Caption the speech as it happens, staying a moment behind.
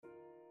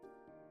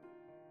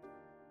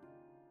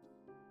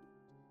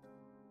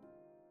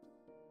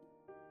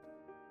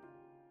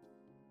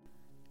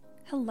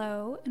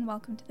Hello, and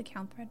welcome to the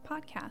Count Thread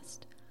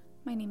podcast.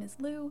 My name is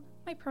Lou,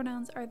 my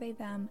pronouns are they,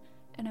 them,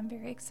 and I'm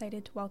very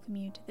excited to welcome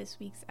you to this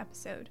week's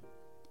episode.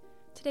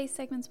 Today's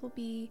segments will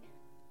be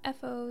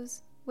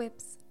FOs,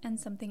 whips, and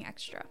something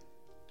extra.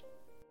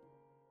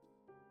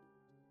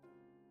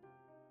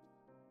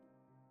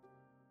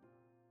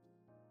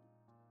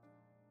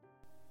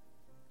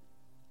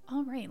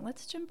 All right,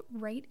 let's jump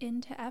right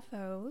into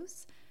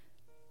FOs.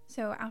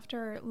 So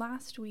after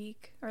last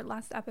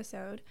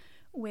episode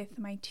with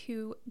my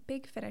two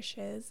big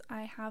finishes,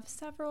 I have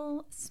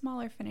several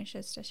smaller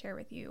finishes to share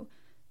with you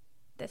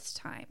this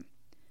time.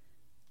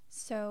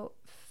 So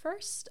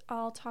first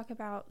I'll talk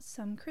about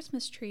some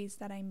Christmas trees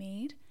that I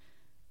made,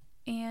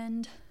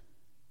 and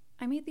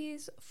I made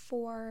these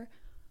for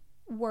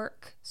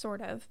work,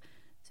 sort of.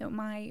 So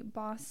my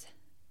boss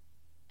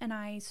and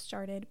I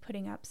started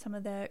putting up some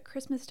of the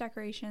Christmas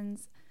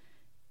decorations,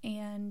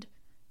 and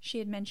she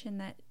had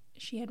mentioned that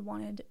she had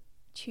wanted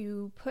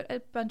to put a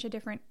bunch of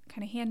different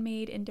kind of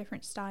handmade and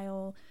different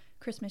style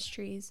Christmas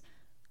trees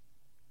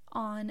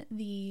on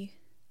the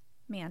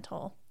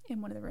mantle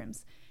in one of the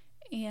rooms.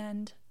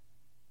 And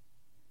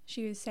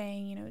she was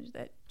saying,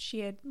 that she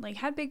had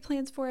had big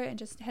plans for it and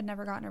just had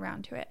never gotten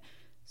around to it.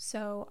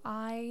 So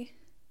I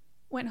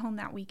went home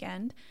that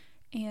weekend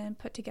and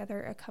put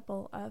together a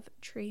couple of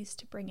trees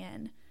to bring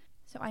in.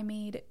 So I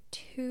made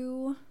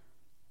two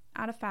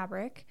out of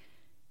fabric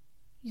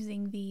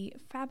using the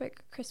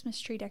Fabric Christmas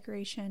Tree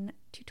Decoration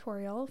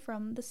tutorial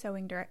from the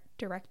Sewing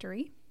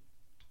Directory.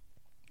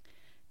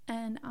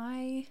 And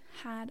I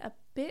had a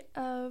bit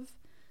of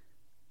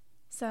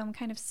some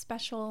kind of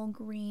special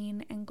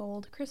green and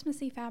gold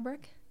Christmassy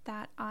fabric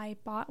that I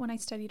bought when I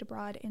studied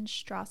abroad in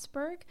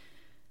Strasbourg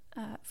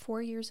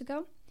 4 years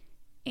ago.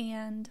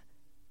 And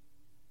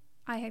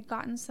I had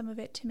gotten some of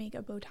it to make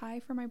a bow tie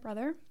for my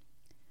brother.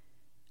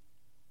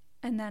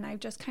 And then I've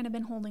just kind of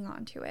been holding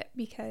on to it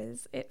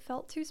because it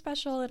felt too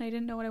special and I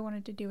didn't know what I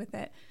wanted to do with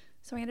it.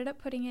 So I ended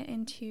up putting it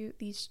into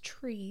these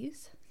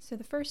trees. So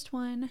the first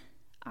one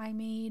I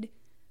made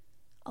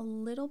a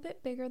little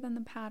bit bigger than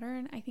the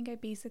pattern. I think I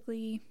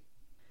basically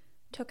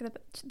took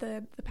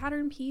the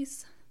pattern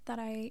piece that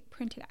I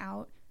printed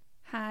out,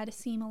 had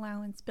seam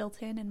allowance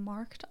built in and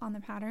marked on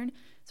the pattern.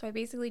 So I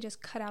basically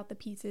just cut out the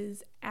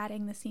pieces,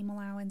 adding the seam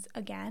allowance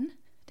again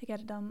to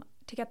get them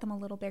a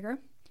little bigger.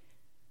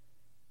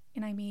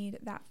 And I made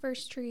that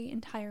first tree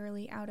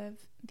entirely out of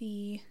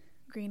the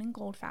green and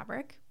gold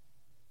fabric.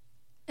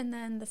 And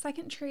then the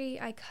second tree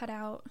I cut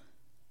out,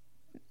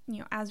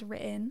 as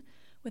written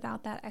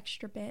without that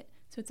extra bit.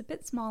 So it's a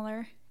bit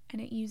smaller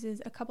and it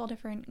uses a couple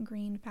different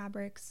green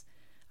fabrics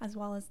as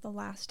well as the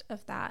last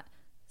of that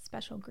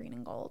special green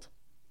and gold.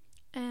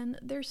 And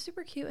they're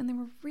super cute and they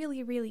were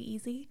really, really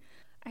easy.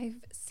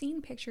 I've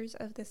seen pictures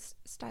of this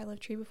style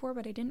of tree before,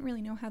 but I didn't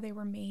really know how they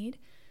were made.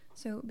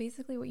 So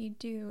basically what you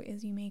do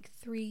is you make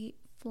 3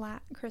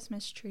 flat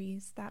Christmas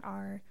trees that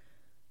are,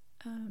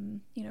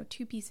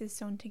 2 pieces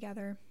sewn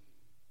together.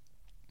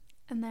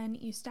 And then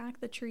you stack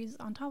the trees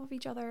on top of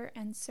each other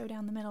and sew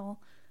down the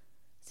middle.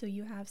 So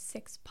you have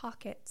 6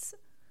 pockets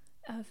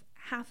of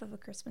half of a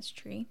Christmas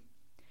tree.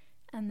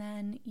 And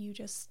then you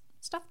just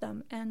stuff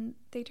them. And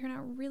they turn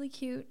out really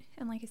cute.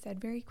 And like I said,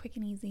 very quick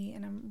and easy.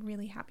 And I'm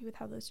really happy with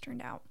how those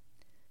turned out.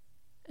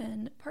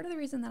 And part of the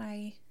reason that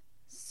I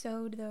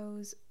sewed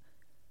those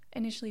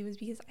initially was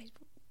because I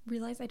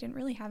realized I didn't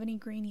really have any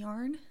green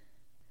yarn.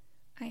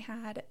 I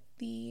had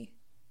the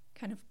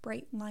kind of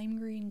bright lime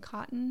green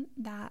cotton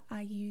that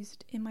I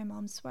used in my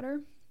mom's sweater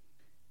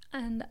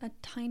and a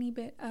tiny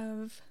bit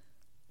of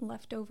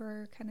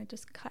leftover kind of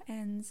just cut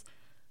ends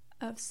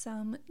of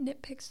some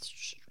Knit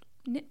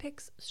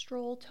Picks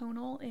Stroll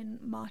Tonal in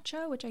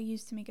Matcha, which I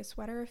used to make a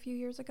sweater a few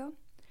years ago.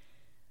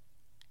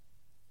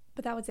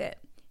 But that was it.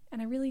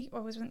 And I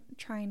wasn't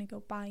trying to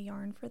go buy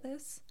yarn for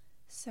this,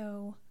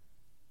 so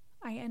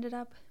I ended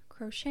up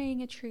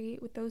crocheting a tree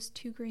with those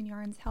 2 green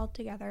yarns held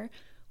together,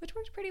 which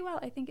worked pretty well.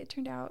 I think it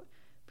turned out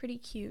pretty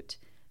cute.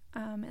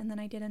 And then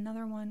I did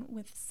another one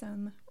with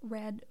some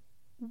red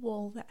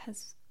wool that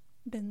has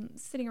been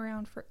sitting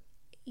around for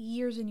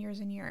years and years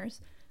and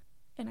years.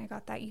 And I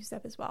got that used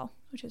up as well,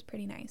 which is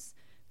pretty nice.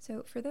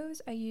 So for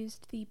those, I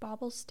used the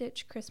Bobble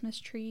Stitch Christmas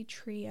Tree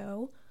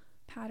Trio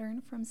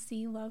pattern from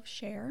See Love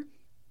Share.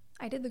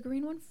 I did the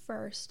green one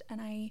first, and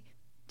I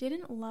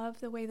didn't love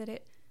the way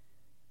that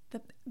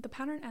the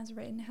pattern as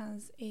written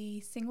has a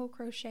single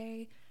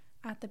crochet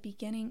at the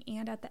beginning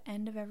and at the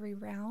end of every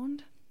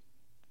round.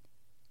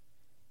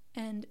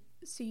 And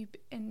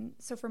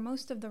so for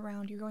most of the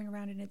round, you're going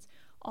around and it's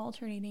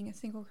alternating a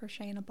single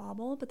crochet and a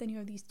bobble, but then you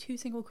have these 2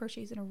 single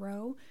crochets in a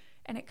row,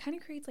 and it kind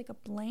of creates like a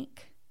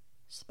blank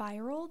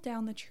spiral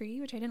down the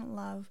tree, which I didn't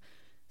love.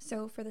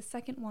 So for the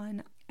second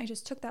one, I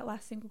just took that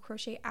last single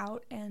crochet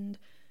out and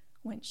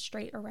went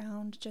straight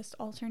around, just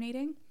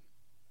alternating.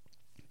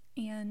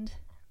 And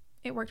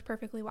it worked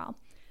perfectly well.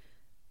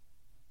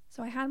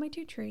 So I had my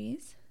 2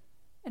 trees,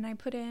 and I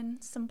put in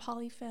some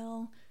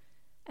polyfill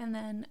and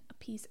then a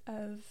piece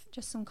of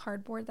just some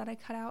cardboard that I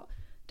cut out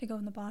to go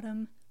in the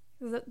bottom.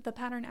 The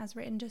pattern as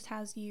written just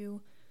has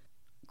you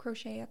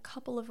crochet a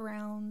couple of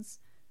rounds,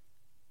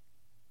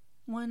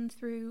 one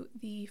through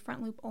the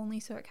front loop only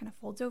so it kind of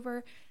folds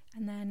over,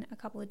 and then a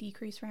couple of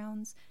decrease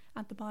rounds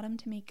at the bottom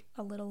to make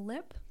a little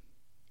lip.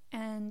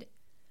 And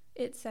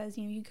it says,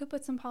 you could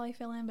put some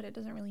polyfill in, but it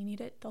doesn't really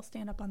need it. They'll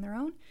stand up on their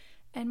own.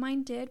 And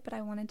mine did, but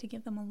I wanted to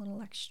give them a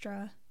little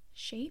extra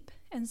shape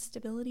and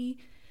stability.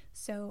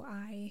 So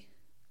I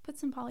put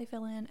some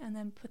polyfill in and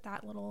then put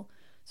that little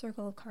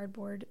circle of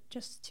cardboard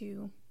just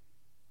to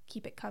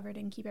keep it covered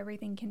and keep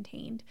everything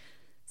contained.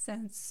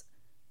 Since,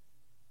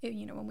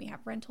 when we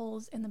have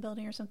rentals in the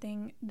building or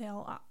something,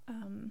 they'll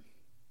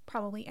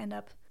probably end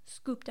up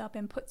scooped up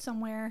and put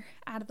somewhere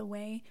out of the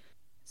way.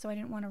 So I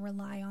didn't want to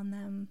rely on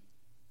them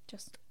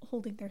just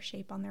holding their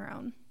shape on their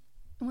own.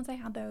 And once I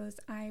had those,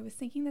 I was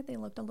thinking that they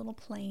looked a little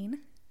plain.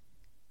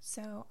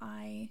 So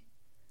I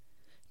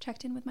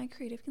checked in with my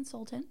creative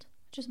consultant,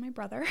 which is my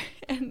brother,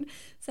 and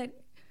said,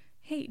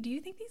 hey, do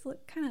you think these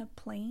look kind of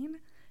plain?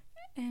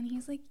 And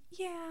he's like,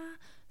 yeah.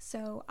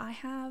 So I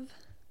have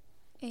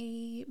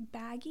a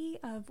baggie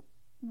of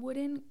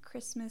wooden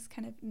Christmas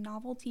kind of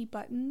novelty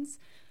buttons.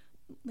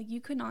 Like, you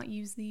could not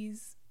use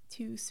these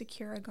to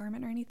secure a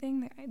garment or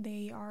anything.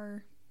 They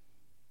are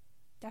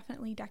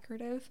definitely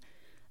decorative.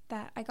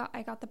 That I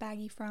got the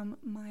baggie from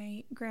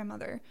my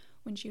grandmother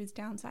when she was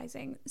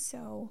downsizing.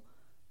 So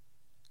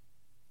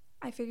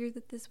I figured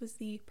that this was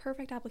the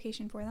perfect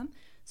application for them.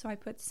 So I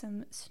put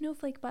some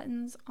snowflake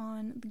buttons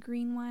on the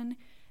green one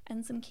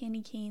and some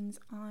candy canes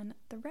on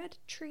the red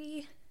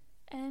tree.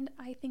 And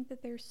I think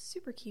that they're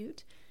super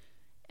cute.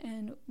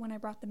 And when I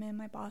brought them in,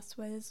 my boss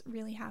was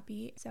really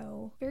happy.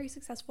 So very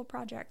successful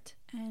project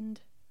and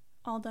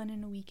all done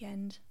in a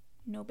weekend,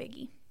 no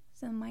biggie.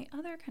 So my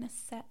other kind of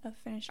set of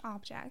finished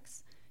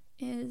objects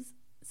is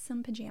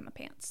some pajama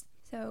pants.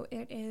 So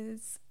it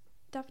is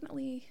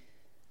definitely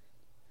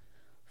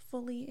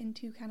fully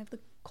into kind of the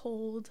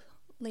cold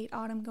late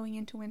autumn going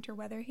into winter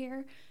weather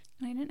here.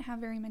 And I didn't have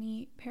very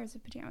many pairs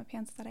of pajama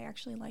pants that I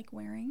actually like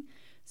wearing.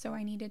 So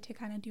I needed to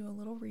kind of do a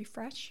little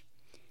refresh.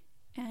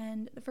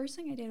 And the first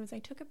thing I did was I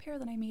took a pair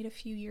that I made a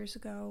few years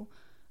ago,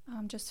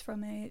 just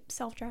from a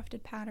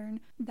self-drafted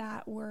pattern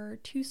that were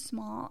too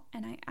small,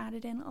 and I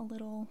added in a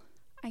little,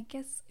 I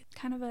guess it's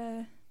kind of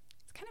a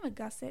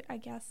gusset, I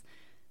guess,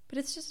 but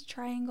it's just a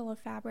triangle of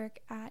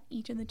fabric at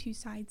each of the two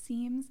side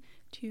seams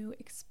to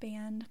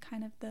expand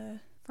kind of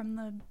from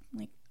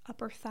the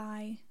upper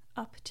thigh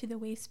up to the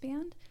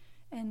waistband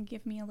and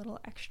give me a little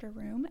extra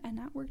room, and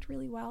that worked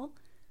really well.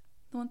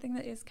 The one thing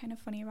that is kind of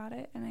funny about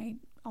it, and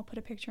I'll put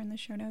a picture in the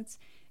show notes,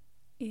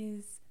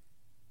 is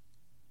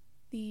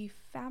the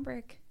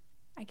fabric,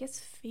 I guess,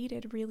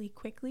 faded really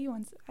quickly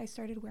once I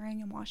started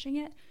wearing and washing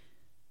it.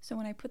 So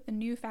when I put the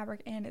new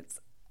fabric in, it's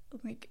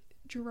like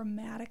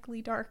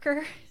dramatically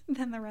darker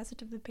than the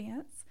rest of the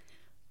pants.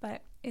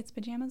 But it's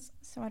pajamas,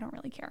 so I don't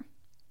really care.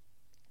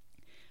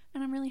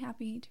 And I'm really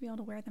happy to be able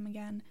to wear them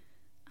again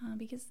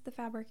because the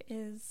fabric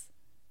is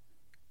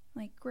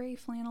like gray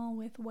flannel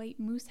with white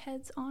moose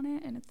heads on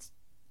it, and it's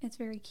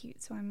very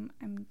cute. So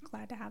I'm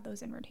glad to have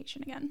those in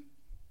rotation again.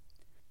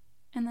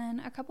 And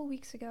then a couple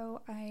weeks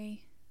ago,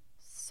 I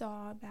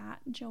saw that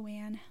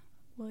Joann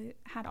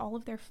had all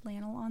of their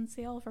flannel on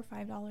sale for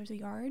 $5 a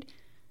yard.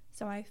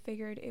 So I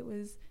figured it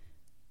was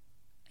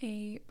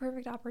a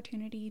perfect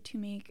opportunity to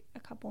make a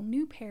couple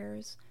new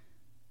pairs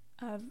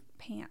of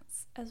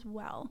pants as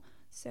well.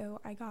 So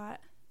I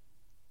got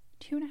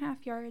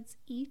 2.5 yards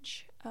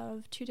each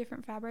of two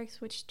different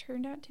fabrics, which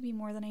turned out to be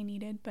more than I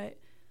needed, but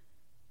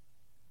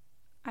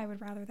I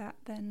would rather that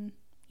than,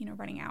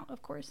 running out,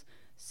 of course.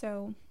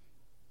 So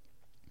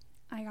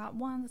I got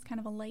one that's kind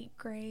of a light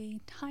gray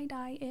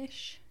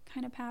tie-dye-ish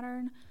kind of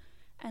pattern,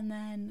 and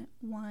then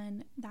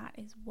one that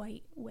is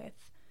white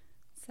with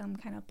some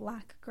kind of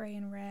black, gray,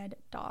 and red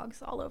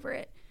dogs all over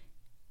it.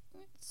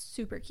 It's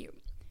super cute.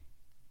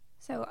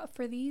 So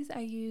for these, I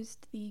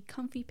used the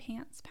Comfy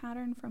Pants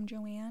pattern from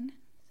Joann.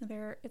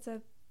 So it's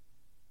a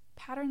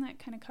pattern that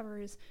kind of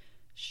covers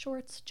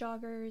shorts,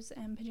 joggers,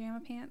 and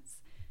pajama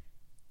pants,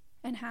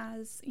 and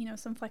has,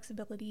 some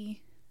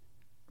flexibility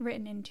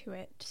written into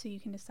it, so you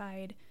can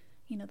decide,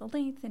 the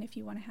length, and if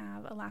you want to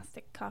have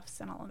elastic cuffs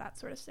and all of that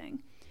sort of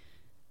thing.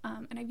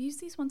 And I've used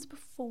these once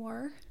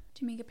before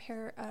to make a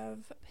pair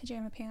of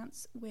pajama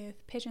pants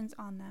with pigeons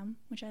on them,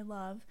 which I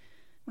love.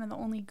 One of the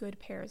only good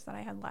pairs that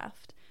I had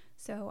left.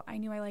 So I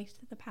knew I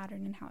liked the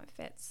pattern and how it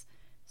fits.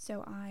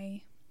 So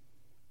I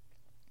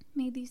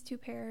made these two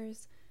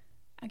pairs,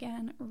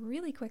 again,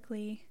 really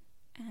quickly,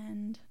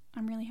 and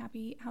I'm really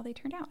happy how they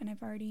turned out. And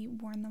I've already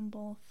worn them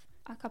both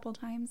a couple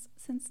times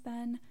since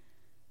then.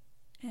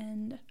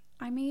 And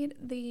I made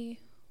the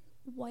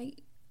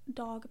white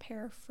dog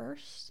pair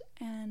first,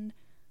 and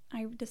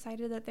I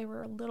decided that they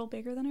were a little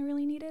bigger than I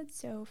really needed.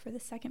 So for the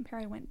second pair,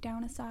 I went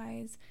down a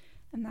size,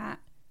 and that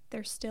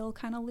they're still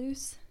kind of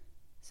loose.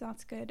 So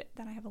that's good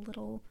that I have a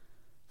little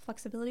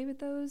flexibility with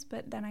those.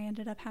 But then I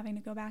ended up having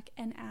to go back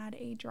and add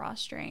a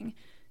drawstring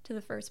to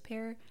the first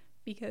pair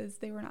because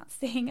they were not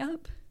staying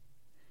up.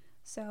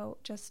 So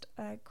just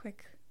a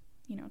quick,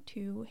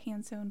 2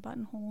 hand-sewn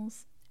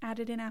buttonholes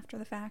added in after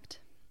the fact.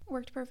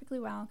 worked perfectly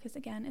well because,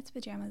 again, it's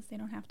pajamas. They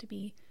don't have to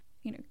be,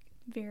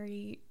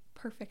 very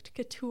perfect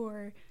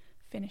couture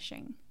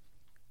finishing.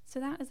 So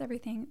that is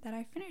everything that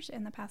I finished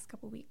in the past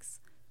couple weeks.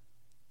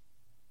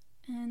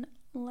 And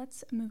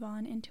let's move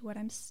on into what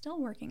I'm still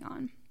working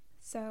on.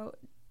 So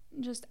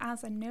just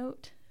as a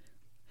note,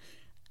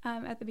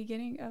 at the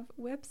beginning of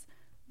WIPs,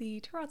 the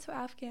Terrazzo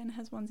Afghan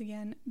has once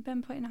again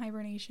been put in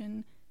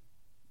hibernation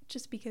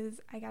just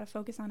because I gotta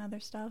focus on other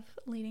stuff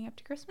leading up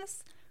to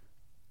Christmas.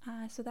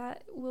 So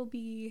that will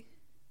be,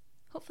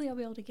 hopefully I'll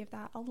be able to give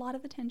that a lot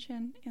of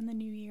attention in the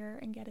new year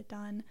and get it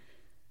done.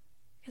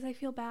 Because I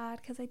feel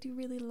bad, because I do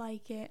really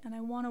like it and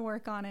I want to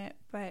work on it,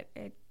 but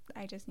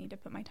I just need to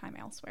put my time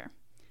elsewhere.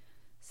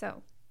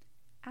 So,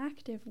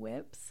 active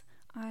WIPs,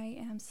 I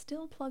am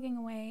still plugging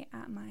away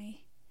at my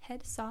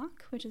head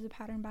sock, which is a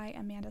pattern by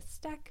Amanda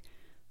Steck,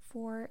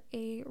 for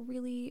a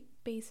really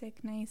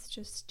basic, nice,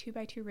 just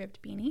 2x2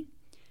 ribbed beanie.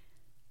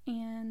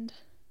 And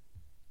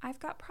I've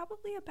got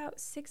probably about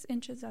 6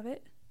 inches of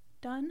it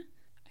done.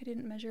 I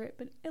didn't measure it,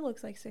 but it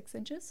looks like 6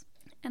 inches.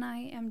 And I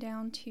am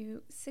down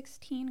to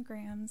 16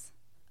 grams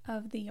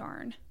of the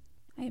yarn.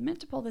 I meant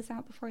to pull this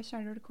out before I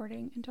started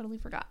recording and totally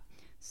forgot.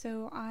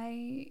 So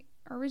I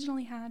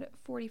originally had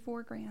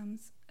 44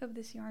 grams of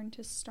this yarn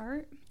to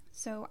start.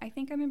 So I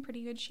think I'm in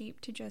pretty good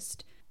shape to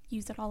just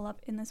use it all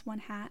up in this one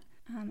hat.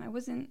 I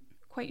wasn't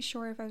quite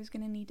sure if I was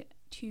going to need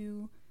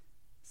to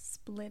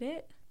split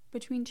it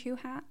between 2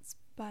 hats,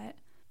 but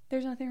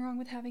there's nothing wrong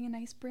with having a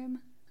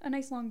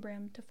nice long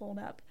brim to fold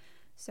up.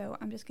 So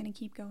I'm just going to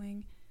keep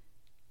going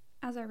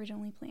as I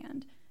originally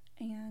planned.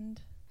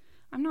 And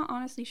I'm not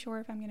honestly sure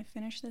if I'm going to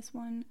finish this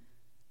one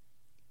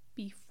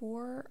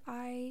before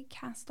I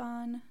cast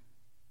on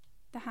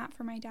the hat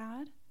for my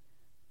dad.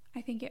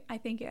 I think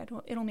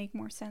it'll make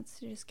more sense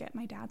to just get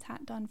my dad's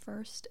hat done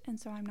first, and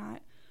so I'm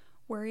not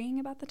worrying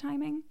about the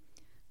timing,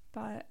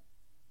 but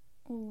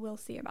we'll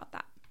see about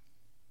that.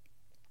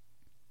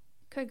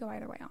 Could go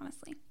either way,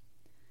 honestly.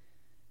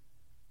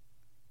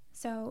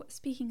 So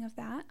speaking of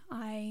that,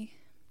 I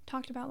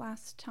talked about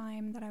last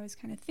time that I was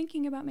kind of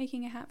thinking about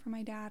making a hat for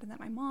my dad and that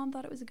my mom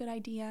thought it was a good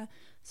idea.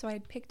 So I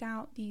had picked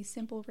out the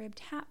simple ribbed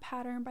hat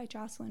pattern by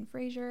Jocelyn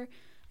Fraser,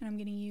 and I'm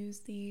going to use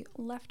the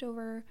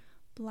leftover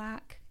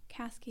black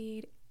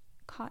Cascade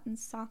cotton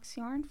socks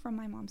yarn from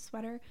my mom's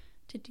sweater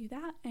to do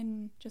that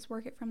and just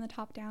work it from the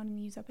top down and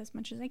use up as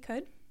much as I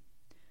could.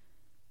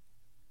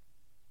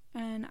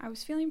 And I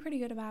was feeling pretty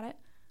good about it.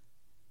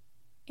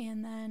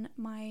 And then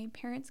my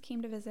parents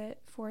came to visit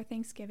for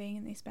Thanksgiving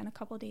and they spent a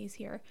couple days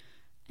here.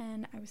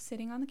 And I was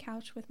sitting on the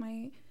couch with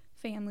my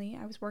family.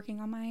 I was working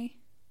on my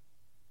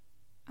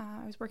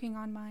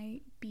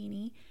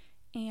beanie,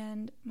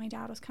 and my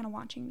dad was kind of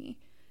watching me.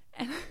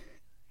 And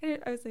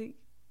I was like,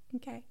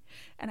 okay.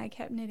 And I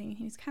kept knitting, and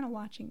he was kind of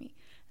watching me.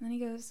 And then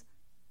he goes,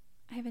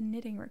 I have a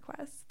knitting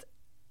request.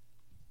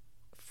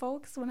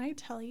 Folks, when I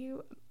tell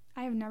you,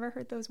 I have never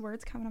heard those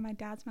words come out of my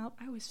dad's mouth.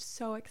 I was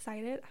so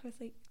excited. I was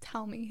like,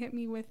 tell me, hit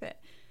me with it.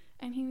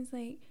 And he was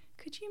like,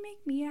 could you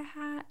make me a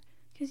hat?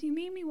 Because you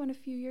made me one a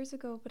few years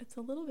ago, but it's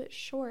a little bit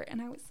short.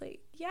 And I was like,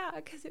 yeah,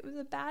 because it was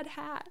a bad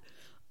hat.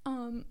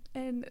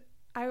 And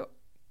I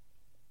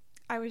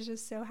was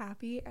just so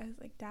happy. I was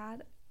like,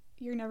 Dad,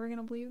 you're never going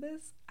to believe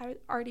this. I was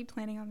already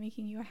planning on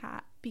making you a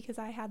hat because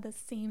I had the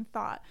same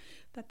thought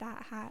that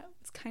hat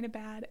was kind of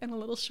bad and a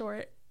little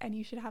short and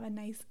you should have a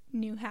nice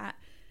new hat.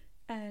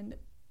 And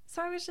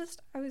so I was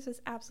just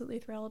absolutely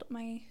thrilled.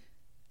 I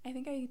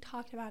think I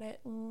talked about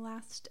it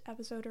last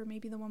episode or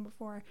maybe the one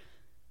before,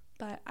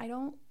 but I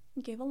don't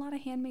give a lot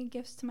of handmade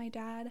gifts to my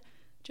dad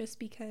just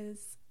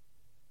because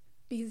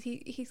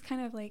he's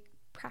kind of like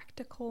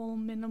practical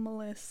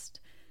minimalist.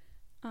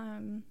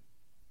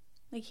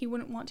 Like he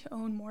wouldn't want to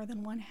own more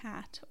than one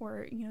hat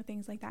or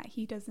things like that.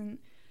 He doesn't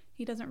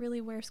really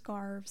wear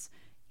scarves.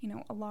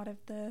 A lot of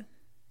the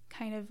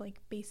kind of like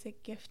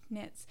basic gift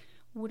knits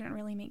wouldn't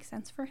really make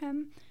sense for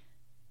him.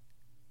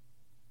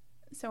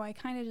 So I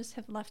kind of just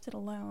have left it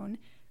alone.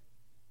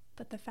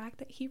 But the fact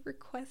that he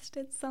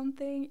requested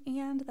something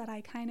and that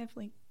I kind of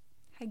like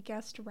had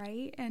guessed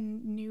right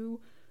and knew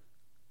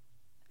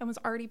and was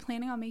already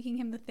planning on making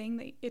him the thing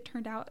that it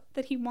turned out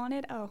that he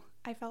wanted,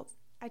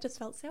 I just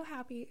felt so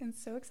happy and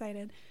so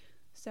excited.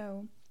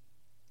 So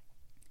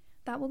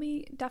that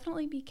will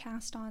definitely be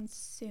cast on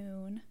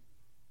soon.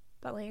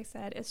 But like I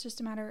said, it's just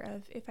a matter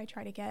of if I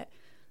try to get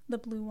the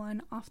blue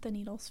one off the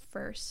needles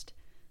first,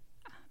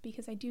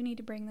 because I do need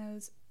to bring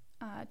those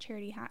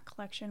charity hat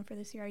collection for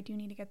this year. I do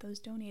need to get those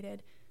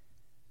donated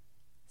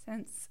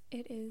since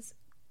it is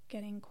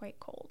getting quite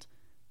cold.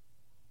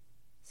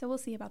 So we'll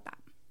see about that.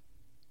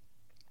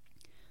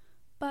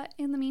 But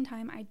in the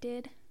meantime, I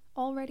did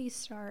already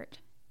start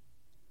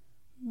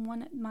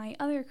my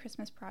other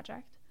Christmas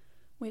project,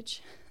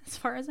 which as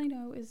far as I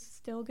know is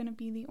still going to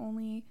be the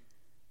only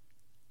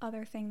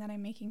other thing that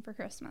I'm making for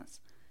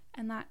Christmas.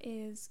 And that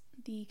is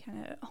the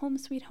kind of home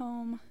sweet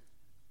home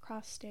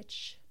cross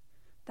stitch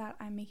that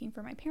I'm making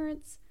for my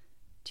parents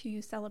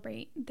to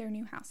celebrate their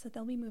new house that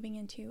they'll be moving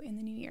into in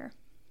the new year.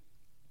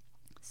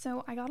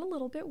 So I got a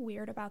little bit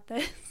weird about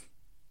this.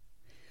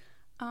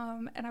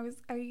 And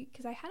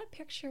because I had a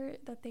picture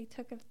that they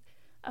took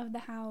of the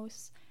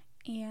house,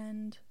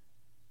 and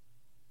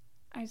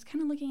I was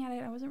kind of looking at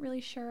it. I wasn't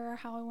really sure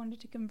how I wanted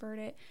to convert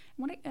it.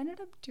 And what I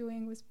ended up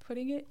doing was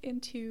putting it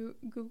into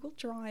Google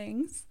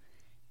Drawings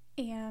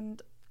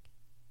and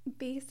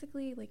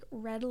basically like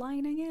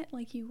redlining it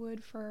like you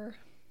would for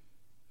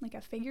like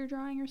a figure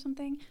drawing or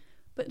something,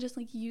 but just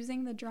like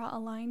using the draw a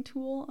line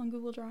tool on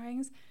Google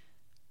Drawings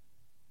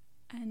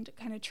and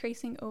kind of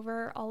tracing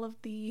over all of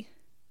the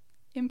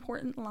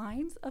important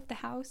lines of the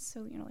house.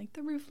 So, you know, like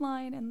the roof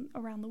line and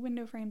around the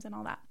window frames and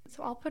all that.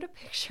 So I'll put a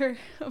picture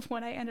of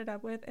what I ended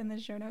up with in the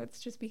show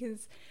notes, just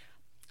because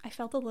I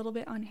felt a little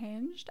bit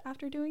unhinged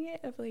after doing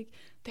it, of like,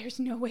 there's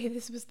no way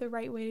this was the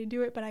right way to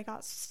do it, but I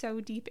got so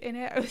deep in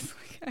it. I was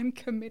like, I'm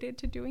committed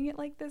to doing it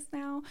like this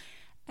now.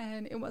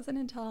 And it wasn't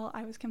until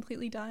I was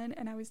completely done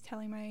and I was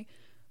telling my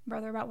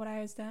brother about what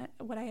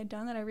I had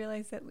done that I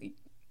realized that like,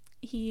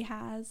 he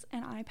has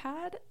an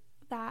iPad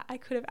that I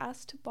could have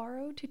asked to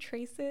borrow to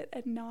trace it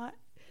and not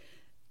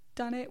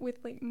done it with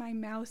like my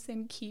mouse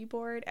and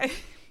keyboard.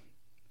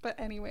 But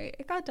anyway,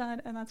 it got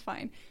done and that's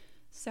fine.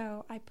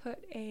 So I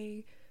put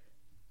a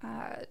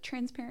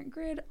transparent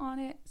grid on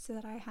it so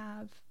that I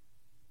have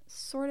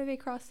sort of a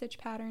cross stitch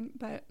pattern,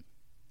 but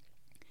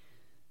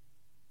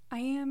I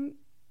am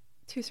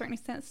to a certain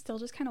extent still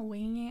just kind of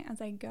winging it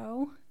as I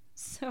go.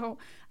 So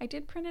I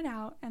did print it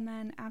out, and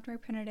then after I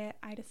printed it,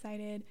 I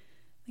decided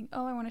like,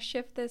 oh, I want to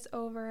shift this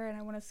over and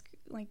I want to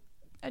like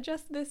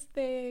adjust this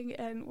thing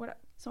and what.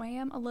 So I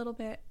am a little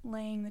bit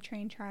laying the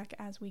train track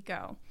as we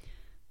go,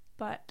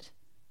 but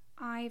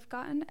I've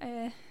gotten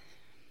a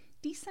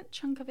decent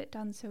chunk of it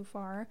done so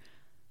far.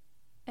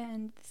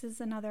 And this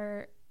is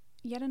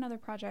yet another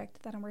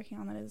project that I'm working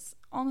on that is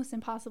almost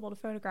impossible to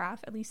photograph,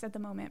 at least at the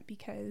moment,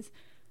 because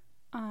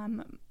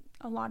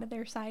a lot of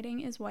their siding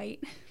is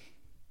white.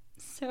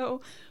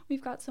 So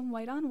we've got some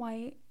white on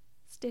white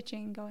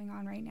stitching going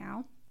on right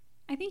now.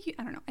 I think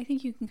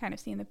you can kind of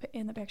see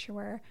in the picture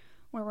where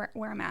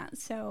I'm at.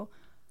 So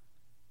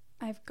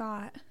I've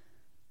got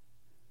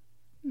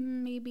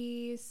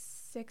maybe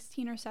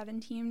 16 or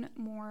 17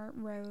 more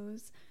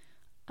rows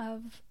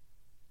of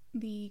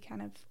the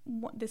kind of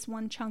this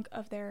one chunk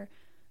of their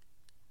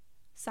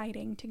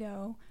siding to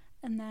go,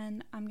 and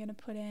then I'm gonna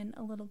put in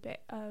a little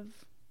bit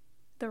of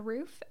the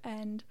roof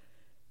and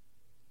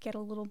get a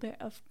little bit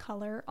of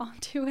color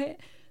onto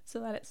it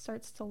so that it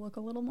starts to look a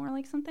little more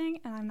like something,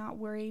 and I'm not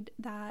worried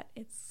that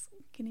it's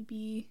gonna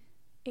be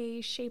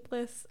a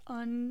shapeless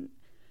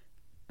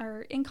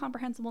or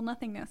incomprehensible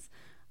nothingness.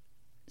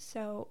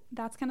 So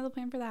that's kind of the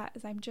plan for that.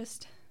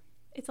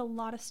 It's a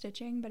lot of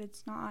stitching, but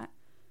it's not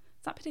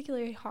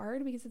particularly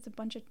hard because it's a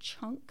bunch of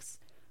chunks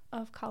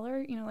of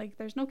color. You know, like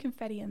there's no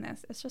confetti in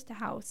this. It's just a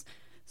house.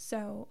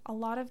 So a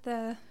lot of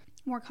the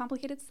more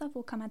complicated stuff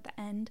will come at the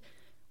end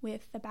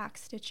with the back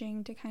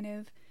stitching to kind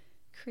of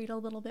create a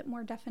little bit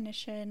more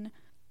definition.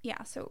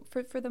 Yeah, so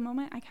for the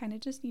moment, I kind of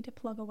just need to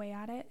plug away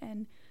at it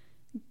and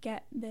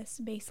get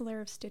this base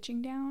layer of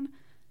stitching down.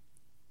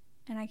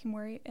 And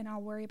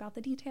I'll worry about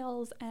the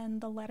details and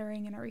the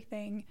lettering and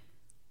everything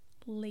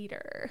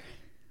later.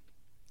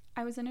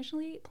 I was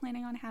initially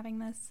planning on having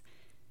this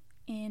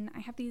I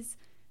have these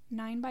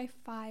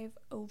 9x5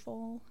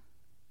 oval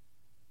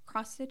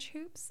cross stitch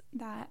hoops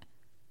that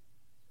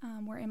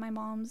were in my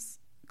mom's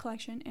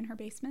collection in her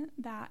basement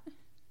that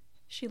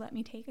she let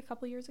me take a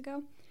couple years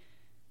ago.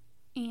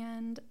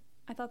 And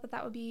I thought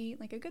that would be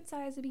like a good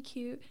size, it'd be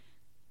cute,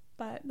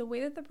 but the way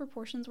that the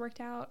proportions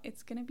worked out,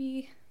 it's gonna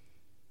be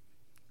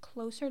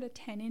closer to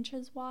 10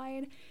 inches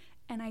wide,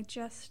 and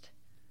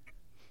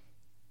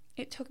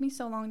it took me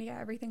so long to get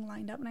everything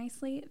lined up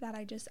nicely that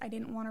I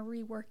didn't want to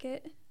rework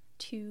it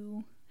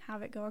to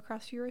have it go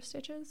across fewer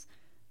stitches.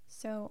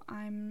 So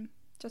I'm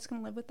just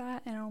going to live with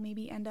that, and it'll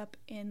maybe end up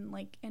in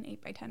like an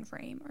 8x10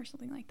 frame or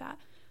something like that.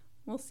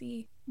 We'll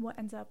see what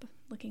ends up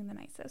looking the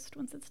nicest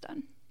once it's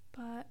done.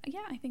 But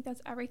yeah, I think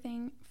that's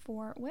everything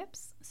for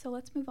WIPs. So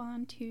let's move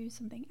on to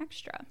something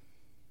extra.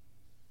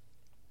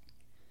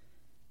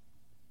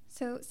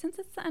 So since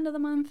it's the end of the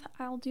month,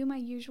 I'll do my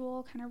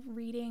usual kind of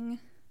reading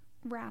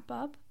wrap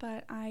up,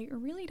 but I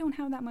really don't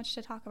have that much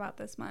to talk about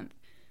this month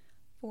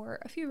for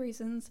a few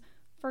reasons.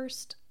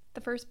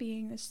 The first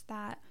being is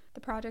that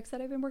the projects that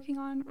I've been working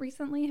on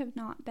recently have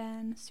not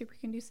been super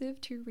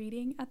conducive to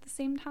reading at the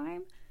same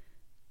time.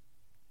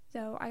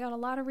 So I got a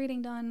lot of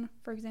reading done,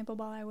 for example,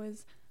 while I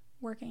was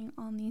working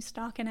on the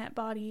stockinette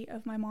body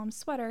of my mom's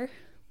sweater,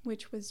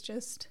 which was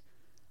just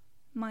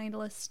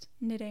mindless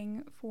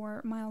knitting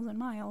for miles and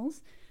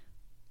miles.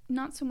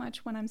 Not so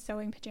much when I'm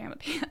sewing pajama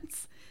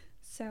pants.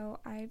 So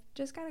I've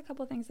just got a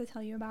couple things to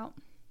tell you about.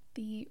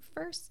 The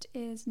first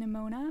is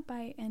Nimona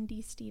by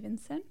N.D.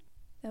 Stevenson.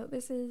 So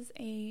this is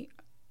a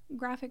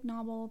graphic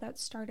novel that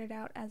started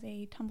out as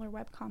a Tumblr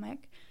webcomic,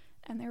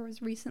 and there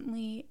was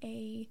recently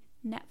a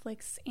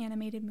Netflix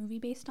animated movie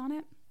based on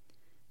it.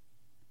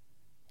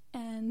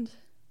 And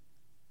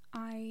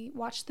I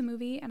watched the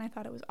movie and I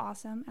thought it was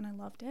awesome and I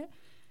loved it.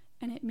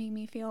 And it made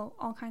me feel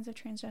all kinds of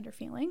transgender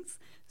feelings.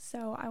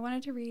 So I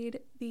wanted to read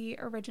the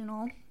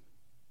original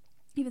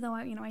even though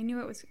I knew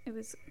it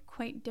was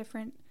quite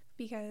different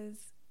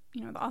because,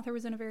 the author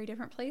was in a very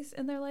different place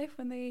in their life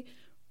when they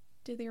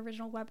did the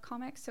original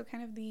webcomics. So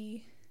kind of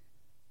the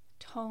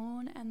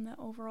tone and the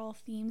overall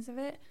themes of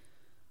it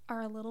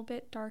are a little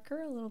bit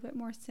darker, a little bit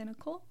more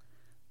cynical,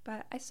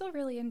 but I still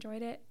really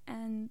enjoyed it,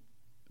 and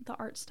the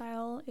art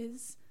style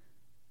is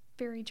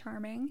very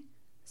charming.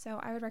 So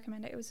I would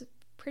recommend it. It was a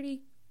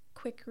pretty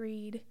quick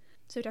read.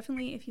 So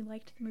definitely, if you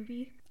liked the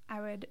movie,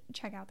 I would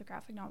check out the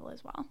graphic novel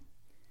as well.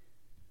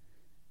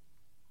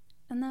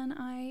 And then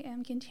I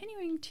am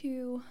continuing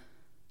to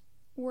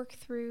work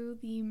through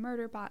the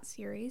Murderbot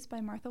series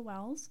by Martha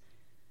Wells.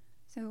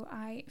 So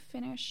I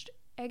finished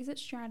Exit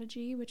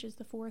Strategy, which is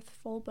the 4th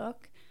full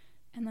book,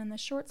 and then the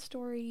short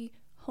story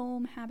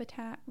Home,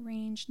 Habitat,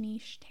 Range,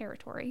 Niche,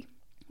 Territory,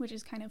 which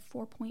is kind of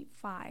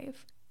 4.5.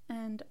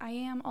 And I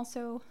am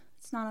also,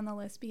 it's not on the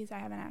list because I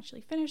haven't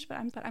actually finished, but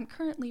I'm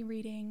currently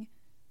reading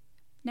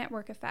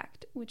Network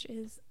Effect, which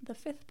is the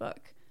 5th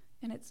book,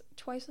 and it's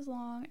twice as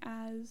long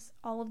as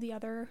all of the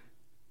other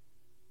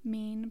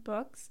main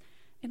books,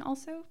 and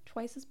also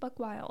twice as buck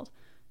wild.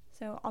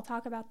 So I'll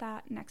talk about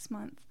that next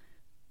month,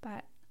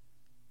 but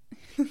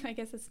I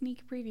guess a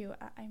sneak preview.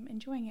 I'm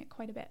enjoying it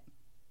quite a bit.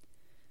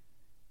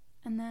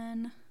 And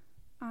then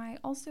I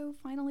also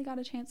finally got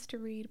a chance to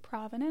read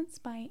Provenance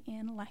by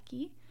Ann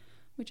Leckie,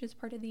 which is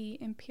part of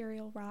the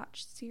Imperial Roch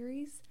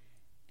series,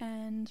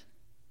 and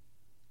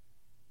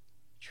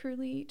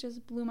truly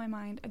just blew my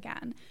mind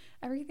again.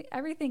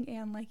 Everything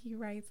Ann Leckie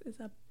writes is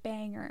a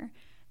banger,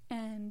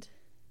 and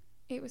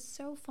it was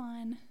so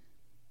fun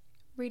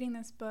reading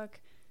this book,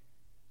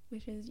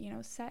 which is,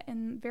 set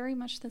in very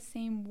much the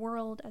same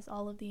world as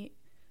all of the,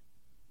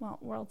 well,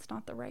 world's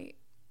not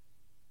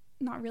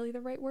really the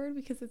right word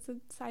because it's a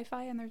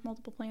sci-fi and there's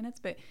multiple planets,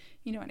 but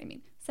you know what I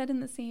mean. Set in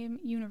the same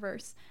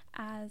universe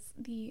as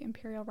the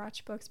Imperial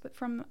Roch books, but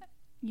from,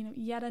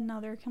 yet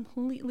another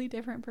completely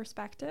different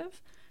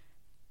perspective.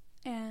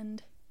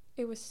 And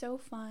it was so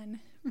fun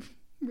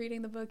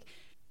reading the book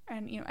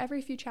and,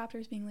 every few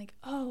chapters being like,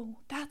 oh,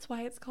 that's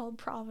why it's called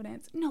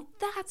Provenance. No,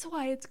 that's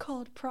why it's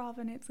called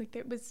Provenance. Like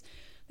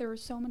there were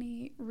so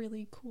many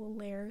really cool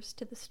layers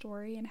to the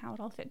story and how it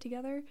all fit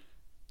together.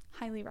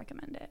 Highly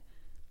recommend it.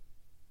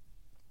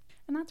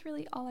 And that's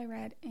really all I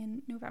read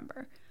in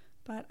November.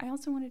 But I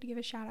also wanted to give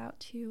a shout out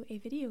to a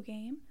video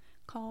game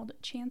called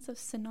Chants of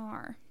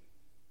Sennaar,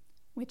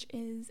 which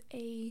is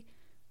a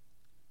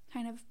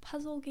kind of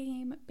puzzle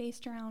game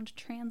based around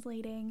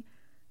translating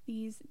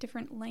these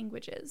different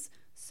languages.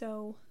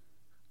 So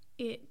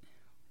it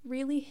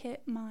really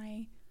hit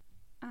my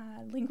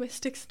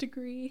linguistics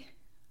degree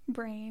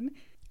brain.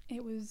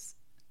 It was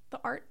the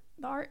art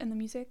and the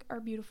music are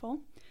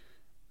beautiful.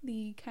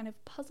 The kind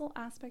of puzzle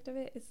aspect of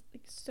it is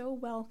like so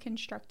well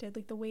constructed,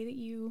 like the way that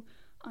you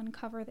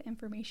uncover the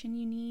information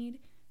you need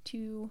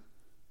to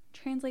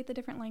translate the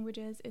different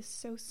languages is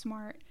so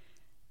smart,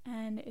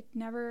 and it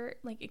never,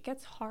 like, it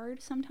gets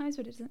hard sometimes,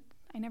 but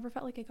I never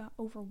felt like it got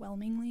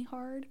overwhelmingly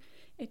hard.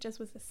 It just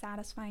was a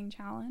satisfying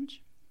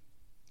challenge.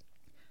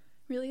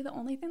 Really, the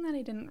only thing that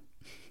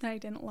I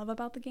didn't love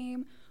about the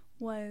game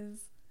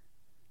was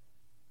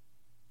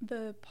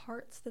the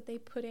parts that they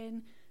put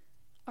in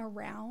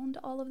around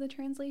all of the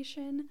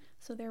translation.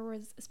 So there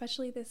was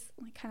especially this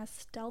like kind of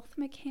stealth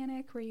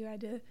mechanic where you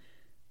had to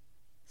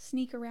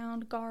sneak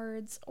around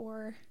guards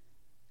or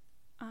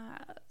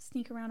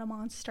sneak around a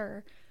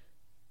monster,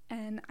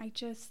 and I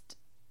just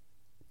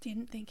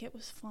didn't think it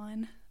was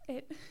fun.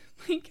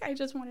 I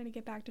just wanted to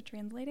get back to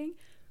translating,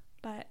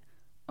 but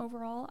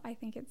overall I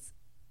think it's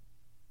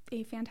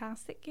a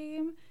fantastic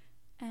game,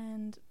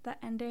 and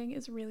the ending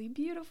is really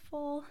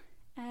beautiful,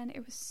 and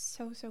it was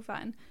so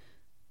fun.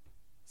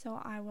 So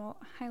I will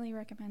highly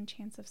recommend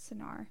Chants of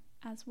Sennaar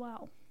as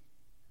well.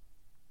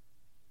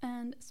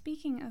 And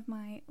speaking of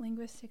my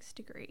linguistics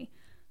degree,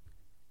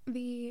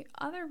 the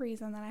other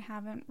reason that I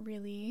haven't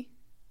really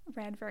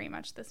read very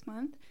much this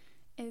month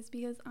is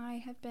because I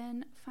have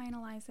been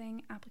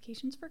finalizing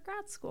applications for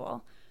grad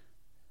school.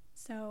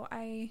 So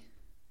I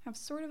have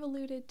sort of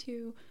alluded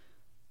to,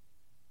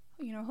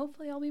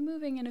 hopefully I'll be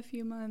moving in a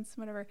few months,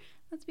 whatever.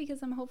 That's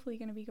because I'm hopefully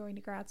going to be going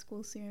to grad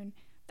school soon.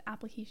 The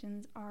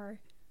applications are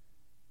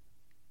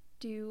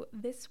due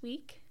this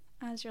week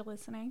as you're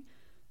listening,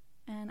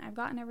 and I've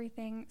gotten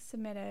everything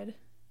submitted,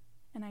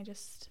 and I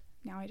just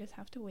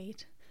have to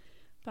wait.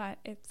 But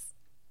it's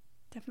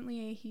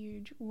definitely a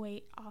huge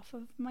weight off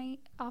of me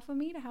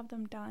to have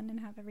them done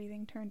and have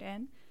everything turned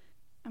in.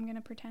 I'm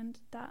gonna pretend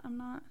that I'm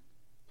not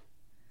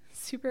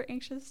super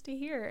anxious to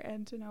hear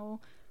and to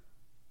know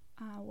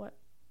what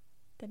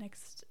the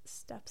next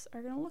steps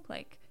are gonna look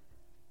like.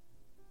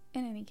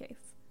 In any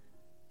case,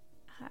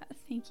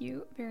 thank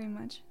you very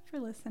much for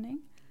listening.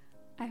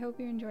 I hope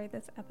you enjoyed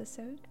this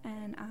episode,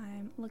 and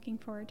I'm looking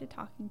forward to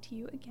talking to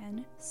you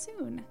again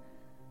soon.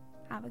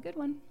 Have a good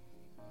one.